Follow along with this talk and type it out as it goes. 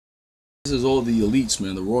This is all the elites,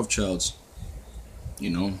 man, the Rothschilds.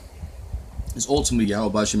 You know, it's ultimately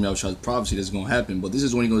Yahweh Shem Yahweh's prophecy that's gonna happen. But this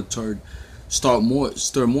is when you're gonna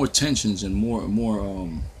stir more tensions and more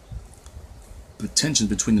tensions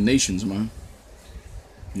between the nations, man.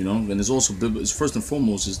 You know, and there's also it's first and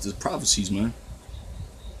foremost is the prophecies, man.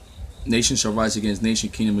 Nation shall rise against nation,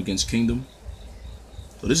 kingdom against kingdom.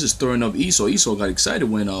 So this is stirring up Esau. Esau got excited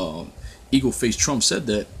when Eagle-faced Trump said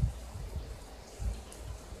that.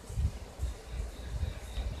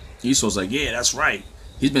 Esau's like, yeah, that's right.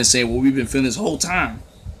 He's been saying what we've been feeling this whole time.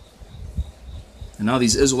 And now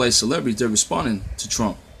these Israelite celebrities, they're responding to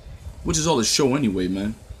Trump, which is all a show anyway,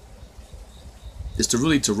 man. It's to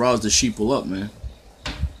rouse the sheeple up, man.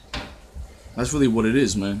 That's really what it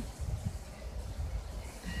is, man.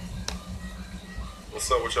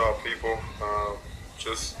 What's up with y'all, people?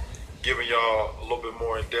 Just giving y'all a little bit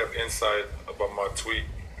more in-depth insight about my tweet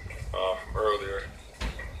from earlier.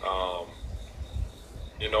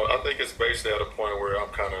 You know, I think it's basically at a point where I'm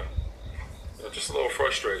kind of just a little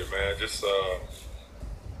frustrated, man. Just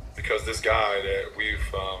because this guy that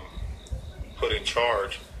we've put in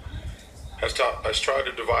charge has tried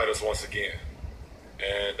to divide us once again.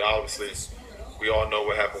 And obviously, we all know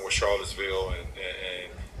what happened with Charlottesville and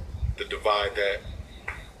the divide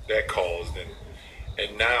that caused.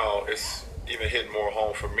 And now it's even hitting more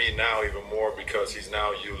home for me now, even more because he's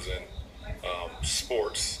now using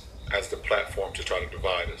sports as the platform to try to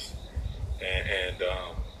divide us. And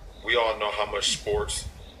we all know how much sports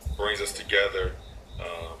brings us together,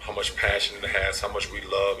 how much passion it has, how much we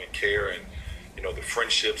love and care, and you know, the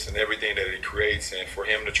friendships and everything that it creates. And for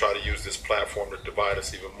him to try to use this platform to divide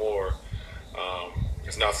us even more,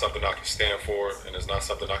 it's not something I can stand for, and it's not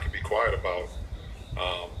something I can be quiet about.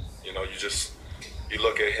 You know, you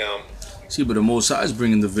look at him. See, but the Most High is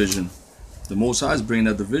bringing division. The Most High is bringing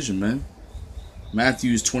that division, man.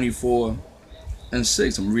 Matthew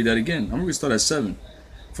 24:6. I'm gonna read that again. I'm gonna start at 7.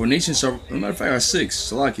 For nations shall, as a matter of fact, at 6.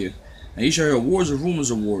 Salakia. And ye shall hear wars and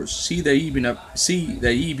rumors of wars. See that ye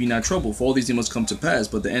be not troubled. For all these things must come to pass,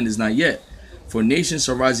 but the end is not yet. For nation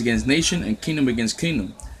shall rise against nation, and kingdom against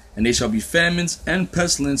kingdom. And there shall be famines and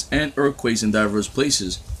pestilence and earthquakes in diverse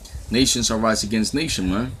places. Nation shall rise against nation,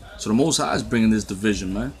 man. So the Most High is bringing this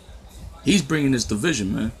division, man. He's bringing this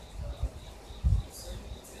division, man.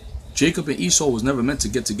 Jacob and Esau was never meant to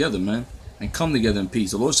get together, man, and come together in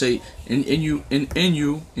peace. The Lord say, in your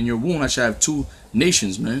womb I shall have 2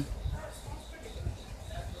 nations, man.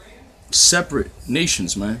 Separate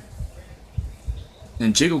nations, man.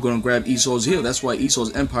 And Jacob gonna grab Esau's heel. That's why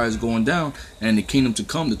Esau's empire is going down, and the kingdom to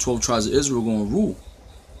come, the 12 tribes of Israel, gonna rule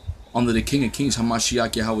under the King of Kings,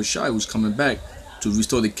 Hamashiach Yahushai, who's coming back to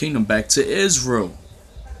restore the kingdom back to Israel.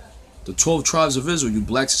 The 12 tribes of Israel, you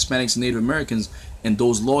blacks, Hispanics, and Native Americans, and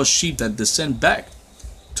those lost sheep that descend back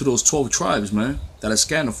to those 12 tribes, man, that are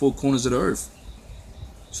scattered in the 4 corners of the earth.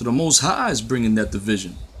 So the Most High is bringing that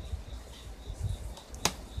division.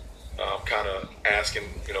 I'm kind of asking,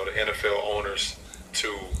 you know, the NFL owners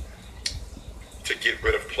to get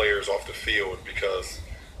rid of players off the field because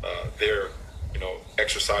they're, you know,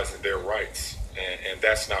 exercising their rights, and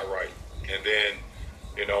that's not right. And then,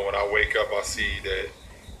 you know, when I wake up, I see that,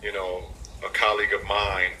 you know, a colleague of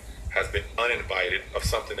mine has been uninvited of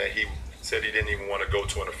something that he said he didn't even want to go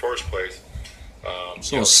to in the first place.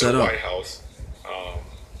 So you know, set to the up. White House.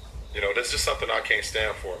 You know, that's just something I can't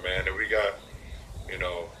stand for, man. And we got, you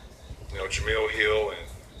know, Jamil Hill and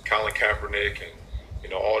Colin Kaepernick, and you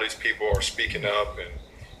know, all these people are speaking up, and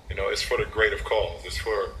you know, it's for the greater cause. It's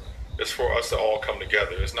for us to all come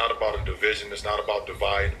together. It's not about a division. It's not about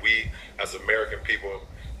divide. We, as American people,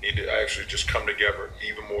 need to actually just come together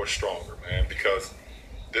even more stronger, man, because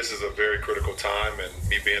this is a very critical time, and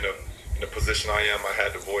me being in the position I am, I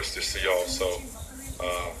had to voice this to y'all. So